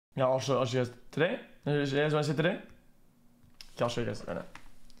Yeah, I'll show you guys today. You guys want to see today? Okay, I'll show you guys right now.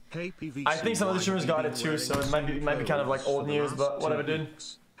 I think some of the streamers got it too, so it might be kind of like old news, but whatever, dude.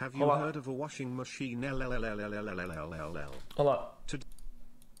 Have you heard of a washing machine? Hold on.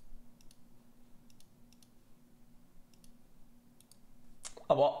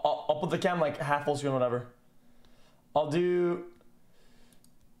 I'll put the cam like half full screen, whatever. I'll do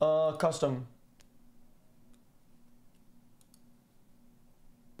custom.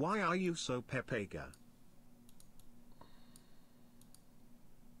 Why are you so pepega?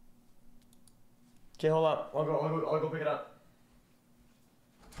 Okay, hold on. I'll go pick it up.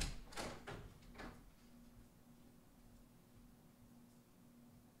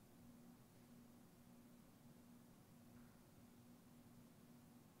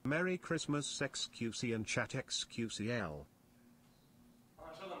 Merry Christmas, xQc and chat xqcOW.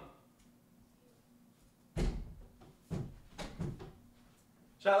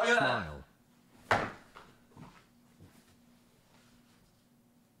 Chat, look at Smile. that.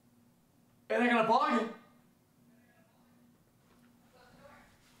 It ain't gonna bog it.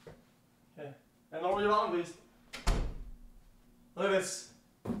 Okay. And lower your arm, please. Look at this.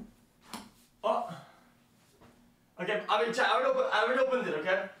 Oh. Okay, I mean, chat, I already opened it,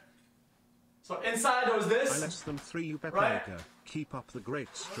 okay? So inside there was this. I less than 3 you pepega. Right? Keep up the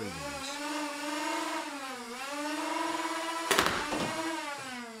great streams.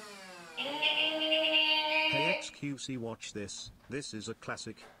 Hey xQc, watch this. This is a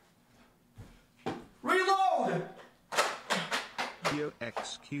classic. Reload! Yo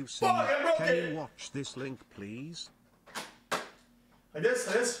xQc, Fuck, I broke can it. you watch this link please? Like this,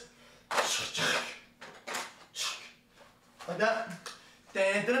 like this. Like that.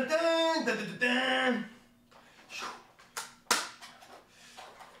 Dun, dun, dun, dun, dun, dun.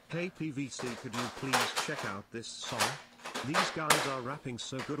 Hey PVC, could you please check out this song? These guys are rapping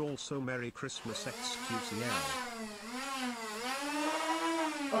so good. Also Merry Christmas xQcOW.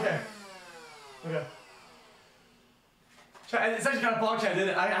 Okay. Okay. It's actually kind of blockchain, didn't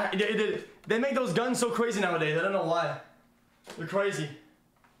it? It did. They make those guns so crazy nowadays. I don't know why. They're crazy.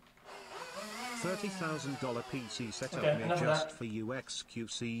 $30,000 PC setup Okay, made enough of just that. for you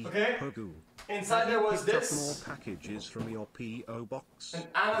xQc. Okay. Pogu. Inside there was Picked up this. more packages from your PO box. An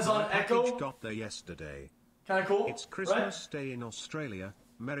Amazon My Echo. package got there yesterday. Kind of cool. It's Christmas Day in Australia.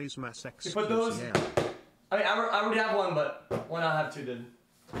 Mary's Mass You put those. xQcOW. I mean, I already have one, but why not have two? Then.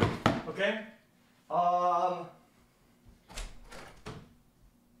 Okay.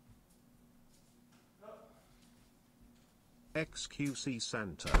 xQc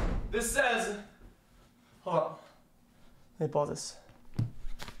Santa. This says. Hold on. Let me pause this.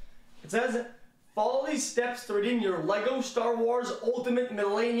 It says, follow these steps to redeem your Lego Star Wars Ultimate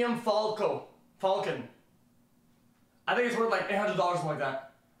Millennium Falcon. I think it's worth like $800 or something like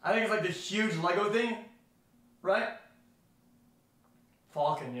that. I think it's like the huge Lego thing, right?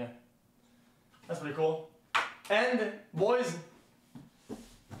 Falcon, yeah. That's pretty cool. And boys,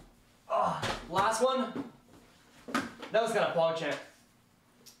 last one. That was kind of PogChamp.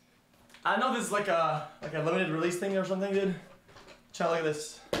 I know this is like a limited release thing or something, dude. Try to look at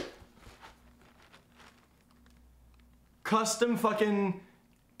this. Custom fucking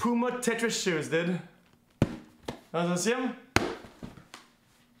Puma Tetris shoes, dude. Want to see them?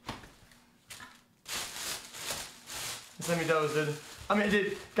 Send me those, dude. I mean,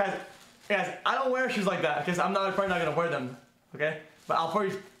 dude, guys, I don't wear shoes like that because I'm probably not gonna wear them, okay? But I'll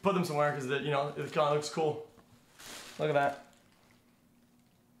probably put them somewhere because you know it kind of looks cool. Look at that.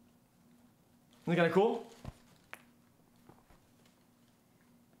 Isn't it kind of cool?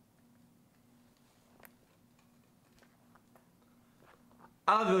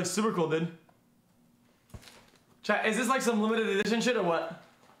 Oh, they look super cool, dude. Chat, is this like some limited edition shit or what?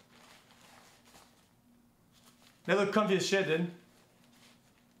 They look comfy as shit, dude.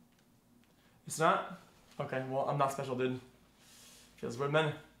 It's not? Okay, well, I'm not special, dude. Feels weird,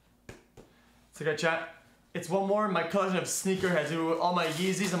 man. It's okay, chat. It's one more in my collection of sneakerheads, dude, with all my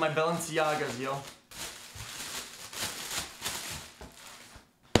Yeezys and my Balenciagas, yo.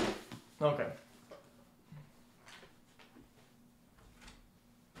 Okay.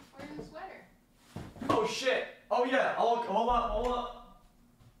 Wearing the sweater. Oh shit! Oh yeah! Oh, hold up!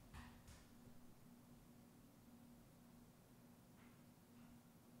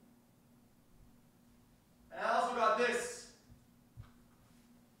 And I also got this.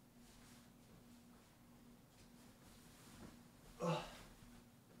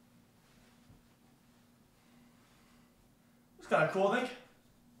 It's kind of cool, I think.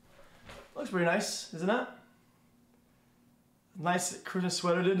 Looks pretty nice, isn't it? Nice Christmas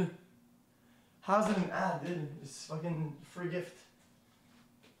sweater, dude. How's it an ad, dude? It's fucking free gift.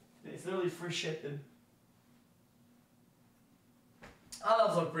 It's literally free shit, dude. Oh,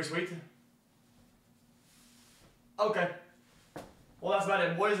 those look pretty sweet. Okay. Well, that's about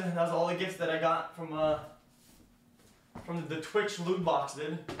it, boys. That's all the gifts that I got from the Twitch loot box,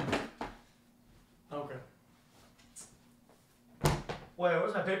 dude. Okay. Wait,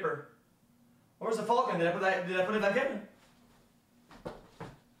 where's my paper? Where's the Falcon? Did I put it back in?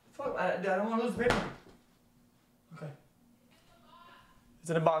 Fuck, I don't want to lose the paper. Okay. It's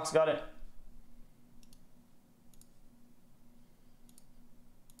in a box, got it.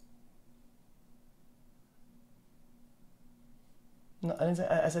 No, I didn't say,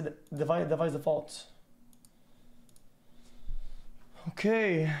 I said device defaults.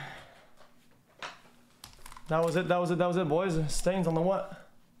 Okay. That was it, boys. Stains on the what?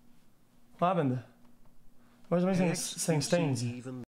 What happened? Where's my saying stains?